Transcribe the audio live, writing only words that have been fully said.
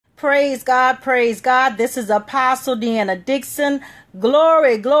Praise God, praise God. This is Apostle DEANNA DIXON.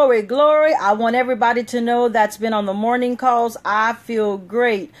 Glory, glory, glory. I want everybody to know that's been on the morning calls. I feel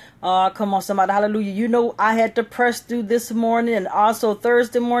great. Come on, somebody. Hallelujah. You know, I had to press through this morning and also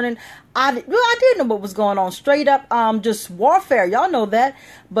Thursday morning. I didn't know what was going on. Straight up, just warfare. Y'all know that.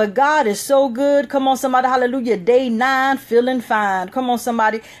 But God is so good. Come on, somebody. Hallelujah. Day 9, feeling fine. Come on,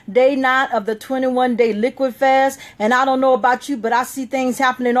 somebody. Day 9 of the 21-day liquid fast. And I don't know about you, but I see things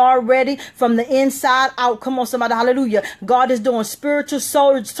happening already from the inside out. Come on, somebody. Hallelujah. God is doing spiritual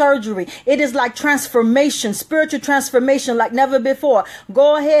surgery. It is like transformation, spiritual transformation like never before.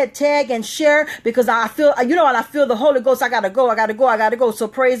 Go ahead, tag and share, because I feel, you know what, I feel the Holy Ghost. I gotta go. So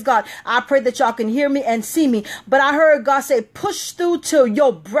praise God. I pray that y'all can hear me and see me. But I heard God say, push through till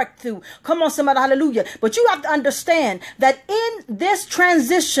your breakthrough. Come on, somebody. Hallelujah. But you have to understand that in this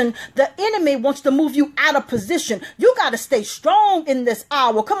transition, the enemy wants to move you out of position. You got to stay strong in this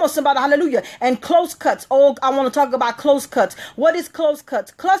hour. Come on, somebody. Hallelujah. And close cuts. Oh, I want to talk about close cuts. What is close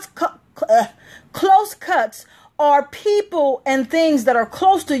cuts? Close cuts are people and things that are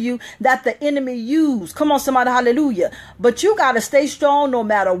close to you that the enemy use. Come on, somebody. Hallelujah. But you got to stay strong no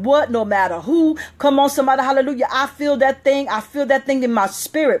matter what, no matter who. Come on, somebody. Hallelujah. I feel that thing. I feel that thing in my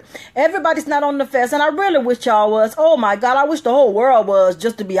spirit. Everybody's not on the fast, and I really wish y'all was. Oh my God, I wish the whole world was,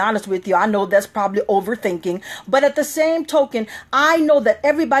 just to be honest with you. I know that's probably overthinking, but at the same token, I know that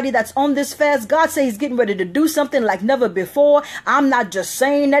everybody that's on this fast, God says he's getting ready to do something like never before. I'm not just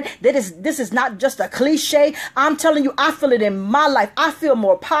saying that. This is not just a cliche. I'm telling you, I feel it in my life. I feel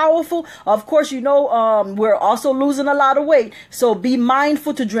more powerful. Of course, you know, we're also losing a lot of weight. So be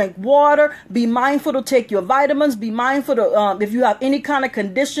mindful to drink water. Be mindful to take your vitamins. Be mindful to, if you have any kind of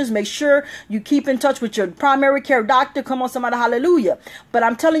conditions, make sure you keep in touch with your primary care doctor. Come on, somebody. Hallelujah. But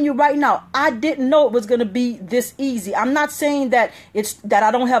I'm telling you right now, I didn't know it was going to be this easy. I'm not saying that that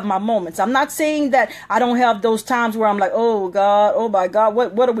I don't have my moments. I'm not saying that I don't have those times where I'm like, oh God, oh my God,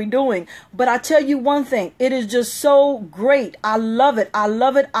 what are we doing? But I tell you one thing, it is just so great. I love it. I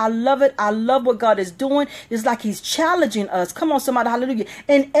love it. I love it. I love what God is doing. It's like he's challenging us. Come on, somebody. Hallelujah.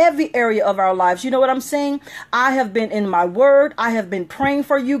 In every area of our lives. You know what I'm saying? I have been in my word. I have been praying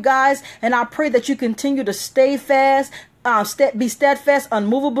for you guys. And I pray that you continue to stay fast. Be steadfast,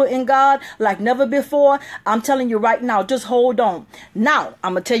 unmovable in God like never before. I'm telling you right now, just hold on. Now,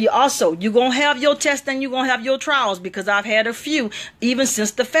 I'm going to tell you also, you're going to have your tests and you're going to have your trials, because I've had a few even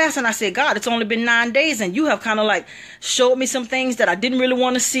since the fast. And I said, God, it's only been 9 days and you have kind of like showed me some things that I didn't really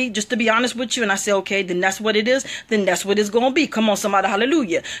want to see, just to be honest with you. And I said, okay, then that's what it is. Then that's what it's going to be. Come on, somebody.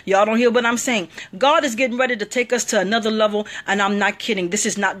 Hallelujah. Y'all don't hear what I'm saying. God is getting ready to take us to another level. And I'm not kidding. This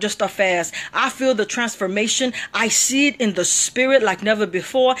is not just a fast. I feel the transformation. I see it in the spirit like never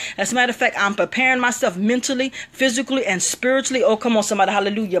before. As a matter of fact, I'm preparing myself mentally, physically, and spiritually. Oh, come on, somebody.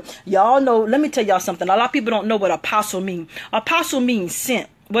 Hallelujah. Y'all know, let me tell y'all something. A lot of people don't know what apostle means. Apostle means sent.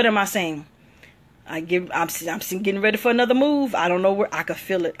 What am I saying? I'm getting ready for another move. I don't know where. I could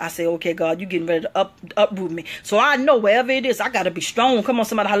feel it. I say, okay, God, you getting ready to uproot me. So I know wherever it is, I got to be strong. Come on,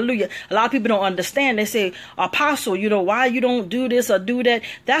 somebody. Hallelujah. A lot of people don't understand. They say, apostle, you know, why you don't do this or do that.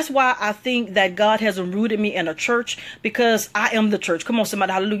 That's why I think that God hasn't rooted me in a church, because I am the church. Come on,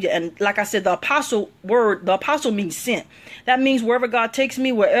 somebody. Hallelujah. And like I said, the apostle means sent. That means wherever God takes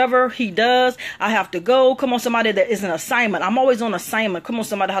me, wherever he does, I have to go. Come on, somebody. That is an assignment. I'm always on assignment. Come on,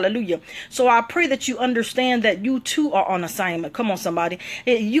 somebody. Hallelujah. So I pray that you understand that you too are on assignment. Come on, somebody.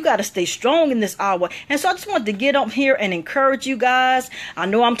 You got to stay strong in this hour. And so I just wanted to get up here and encourage you guys. I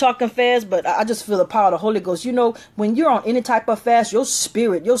know I'm talking fast, but I just feel the power of the Holy Ghost. You know, when you're on any type of fast, your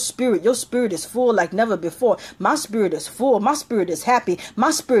spirit is full like never before. My spirit is full. My spirit is happy.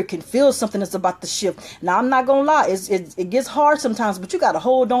 My spirit can feel something that's about to shift. Now, I'm not going to lie. It gets hard sometimes, but you got to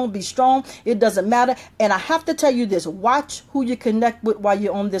hold on, be strong. It doesn't matter. And I have to tell you this, watch who you connect with while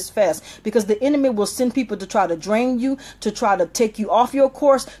you're on this fast, because the enemy will send people to try to drain you, to try to take you off your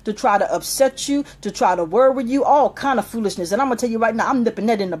course, to try to upset you, to try to worry you, all kind of foolishness. And I'm going to tell you right now, I'm nipping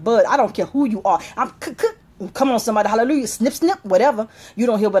that in the bud. I don't care who you are. Come on, somebody. Hallelujah. Snip, snip, whatever. You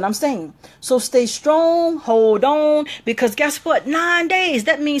don't hear what I'm saying. So stay strong. Hold on. Because guess what? 9 days.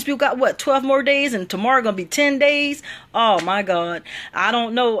 That means we got what? 12 more days. And tomorrow going to be 10 days. Oh, my God. I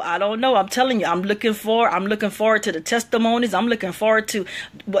don't know. I'm telling you, I'm looking forward to the testimonies. I'm looking forward to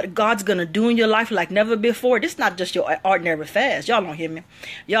what God's going to do in your life like never before. This is not just your ordinary fast. Y'all don't hear me.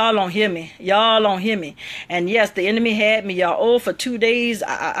 Y'all don't hear me. Y'all don't hear me. And yes, the enemy had me, y'all. Oh, for 2 days.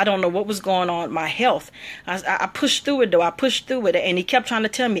 I don't know what was going on. My health. I pushed through it though. I pushed through it, and he kept trying to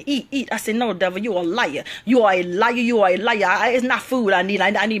tell me, eat. I said, no, devil, you are a liar. You are a liar. You are a liar. It's not food I need.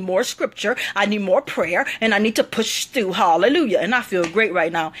 I need more scripture. I need more prayer, and I need to push through. Hallelujah. And I feel great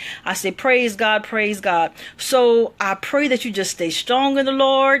right now. I say, praise God, praise God. So I pray that you just stay strong in the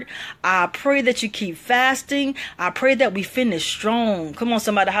Lord. I pray that you keep fasting. I pray that we finish strong. Come on,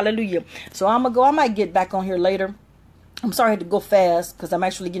 somebody. Hallelujah. So I'm going to go. I might get back on here later. I'm sorry I had to go fast because I'm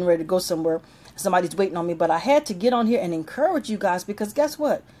actually getting ready to go somewhere. Somebody's waiting on me, but I had to get on here and encourage you guys, because guess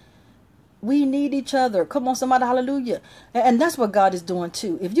what? We need each other. Come on, somebody. Hallelujah. And that's what God is doing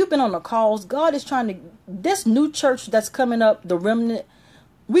too. If you've been on the calls, God is trying to, this new church that's coming up, the remnant,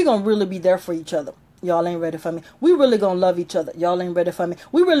 we're going to really be there for each other. Y'all ain't ready for me. We really gonna love each other. Y'all ain't ready for me.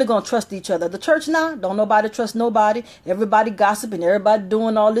 We really gonna trust each other. The church now, don't nobody trust nobody. Everybody gossiping. Everybody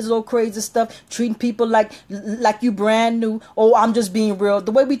doing all this little crazy stuff. Treating people like you brand new. Oh, I'm just being real.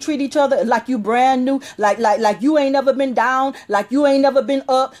 The way we treat each other, like you brand new. Like you ain't never been down. Like you ain't never been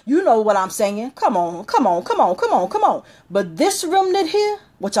up. You know what I'm saying. Come on. But this remnant here,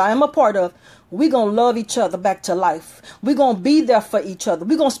 which I am a part of, we're going to love each other back to life. We're going to be there for each other.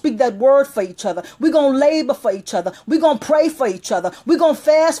 We're going to speak that word for each other. We're going to labor for each other. We're going to pray for each other. We're going to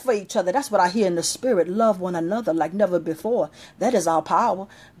fast for each other. That's what I hear in the spirit. Love one another like never before. That is our power.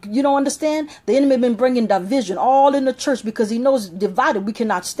 You don't understand? The enemy been bringing division all in the church because he knows divided we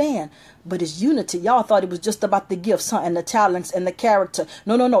cannot stand. But it's unity. Y'all thought it was just about the gifts, and the talents and the character.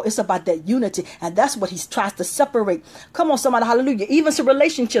 No. It's about that unity. And that's what he tries to separate. Come on, somebody. Hallelujah. Even some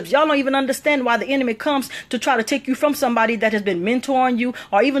relationships. Y'all don't even understand why the enemy comes to try to take you from somebody that has been mentoring you,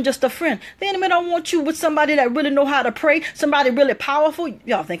 or even just a friend. The enemy don't want you with somebody that really know how to pray. Somebody really powerful.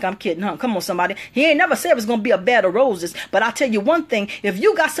 Y'all think I'm kidding, huh? Come on, somebody. He ain't never said it's going to be a bed of roses. But I'll tell you one thing. If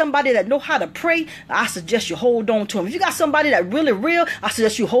you got somebody that know how to pray, I suggest you hold on to him. If you got somebody that really real, I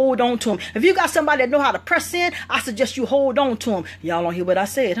suggest you hold on to him. If you got somebody that know how to press in, I suggest you hold on to him. Y'all don't hear what I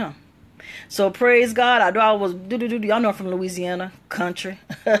said, huh? So praise God. I know I was y'all know I'm from Louisiana, country.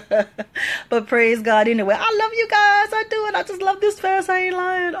 But praise God anyway. I love you guys. I do it. I just love this fast. I ain't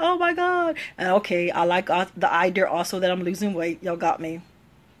lying. Oh my God. And okay, I like the idea also that I'm losing weight. Y'all got me.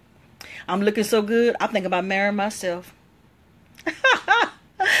 I'm looking so good. I think about marrying myself.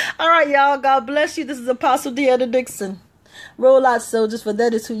 All right, y'all. God bless you. This is Apostle DEANNA DIXON. Roll out, soldiers, for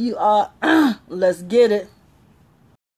that is who you are. Let's get it.